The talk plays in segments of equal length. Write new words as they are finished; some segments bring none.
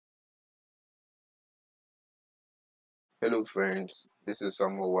Hello friends, this is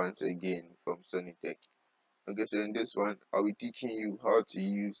Samuel once again from Sony Tech. Okay, so in this one, I'll be teaching you how to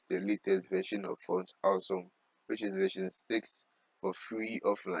use the latest version of Font Awesome, which is version 6 for free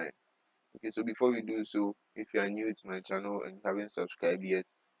offline. Okay, so before we do so, if you are new to my channel and you haven't subscribed yet,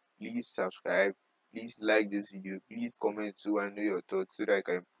 please subscribe, please like this video, please comment so I know your thoughts so that I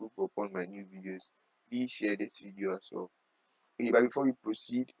can improve upon my new videos. Please share this video as well. Okay, but before we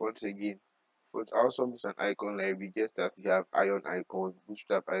proceed, once again, Font Awesome is an icon library just as you have iron icons,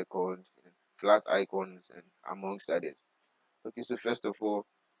 bootstrap icons, and flat icons, and amongst others. Okay, so first of all,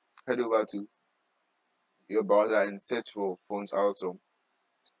 head over to your browser and search for Font Awesome.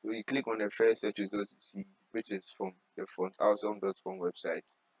 So you click on the first search result you see, which is from the fontawesome.com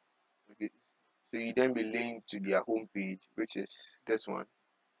website. Okay, so you then be linked to their homepage, which is this one.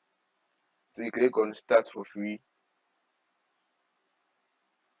 So you click on Start for free.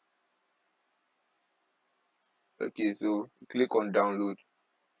 Okay, so click on Download.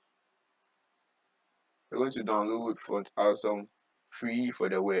 You're going to download Font Awesome free for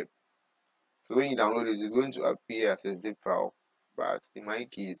the web. So when you download it, it's going to appear as a zip file. But in my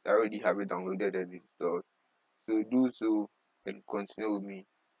case, I already have it downloaded and installed. So do so and continue with me.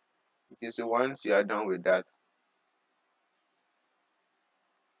 Okay, so once you are done with that,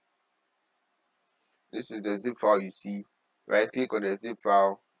 this is the zip file you see. Right click on the zip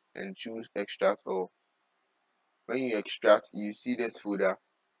file and choose extract all. When you extract, you see this folder.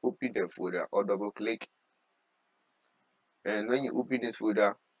 Open the folder or double click. And when you open this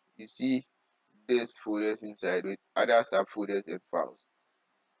folder, you see this folders inside with other subfolders and files.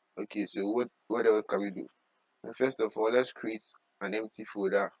 Okay, so what else can we do? First of all, let's create an empty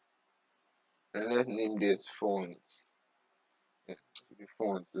folder and let's name this fonts. Yeah,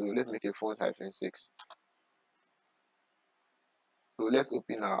 fonts. So let's make a font -6. So let's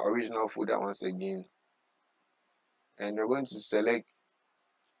open our original folder once again, and we're going to select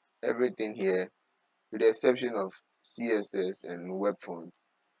everything here with the exception of CSS and web fonts.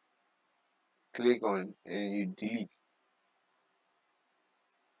 Click on and you delete.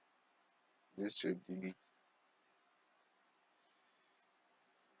 This should delete.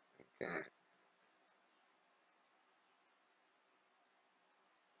 Okay.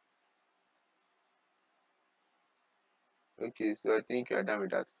 Okay, so I think you're done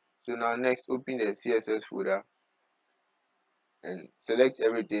with that. So now next, open the CSS folder and select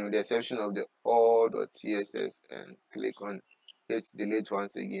everything with the exception of the all.css and click on hit delete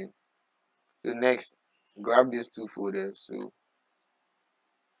once again. So next, grab these two folders. So I'm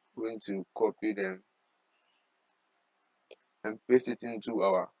going to copy them and paste it into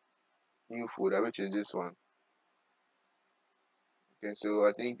our new folder, which is this one. Okay, so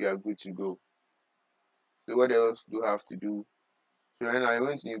I think we are good to go. So what else do we have to do? So right now I'm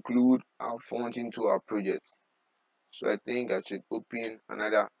going to include our font into our project. So I think I should open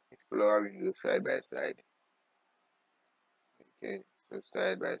another Explorer window side by side. Okay, so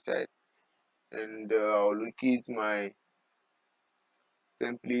side by side, and I'll locate my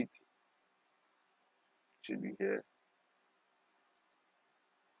template. Should be here.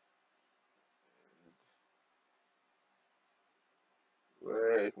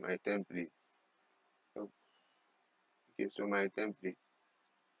 Where is my template? Oh, okay, so my template,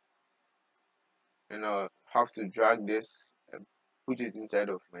 and I'll have to drag this and put it inside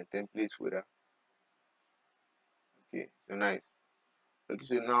of my template folder. Okay, so nice. Okay,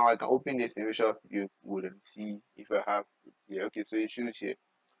 so now I can open this in Visual Studio Code and see if I have it here. Okay, so it shows here.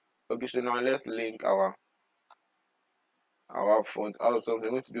 Okay, so now let's link our font. Also, I'm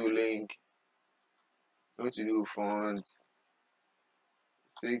going to do link. I'm going to do font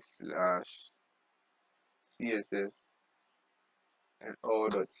 6/CSS and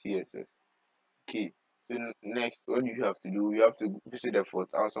all.css. Okay, so next, what do you have to do? You have to visit the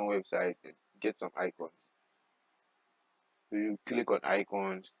Font Awesome website and get some icons. So you click on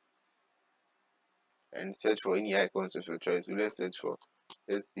icons and search for any icons of your choice. So let's search for,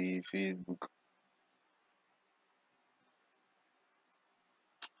 let's see, Facebook.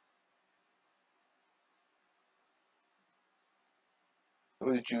 I'm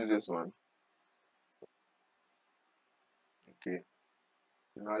going to choose this one. Okay,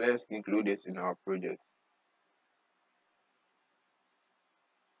 so now let's include this in our project.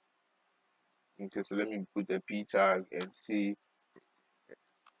 Okay, so let me put a p tag and say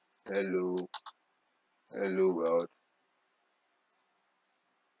hello world,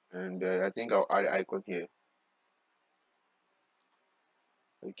 and I think I'll add an icon here.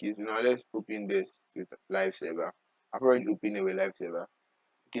 Okay, so now let's open this with Livesaver. I've already opened it with Livesaver.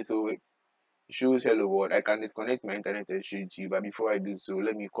 Okay, so it shows hello world. I can disconnect my internet and show it to you, but before I do so,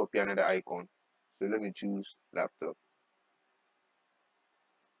 let me copy another icon. So let me choose laptop.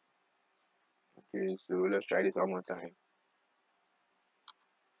 Okay, so let's try this one more time.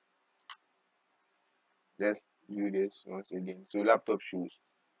 Let's do this once again. So laptop shows.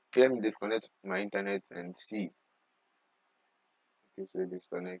 Okay, let me disconnect my internet and see. Okay, so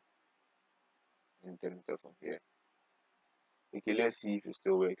disconnect internet from here. Okay, let's see if it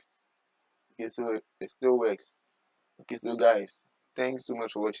still works. Okay, so it still works. Okay, so guys, thanks so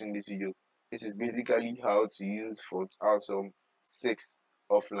much for watching this video. This is basically how to use Fonts Awesome 6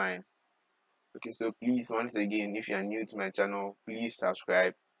 offline. Okay, so please, once again, if you are new to my channel, please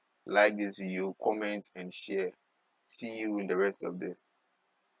subscribe, like this video, comment and share. See you in the rest of the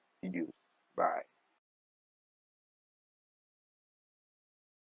videos. Bye.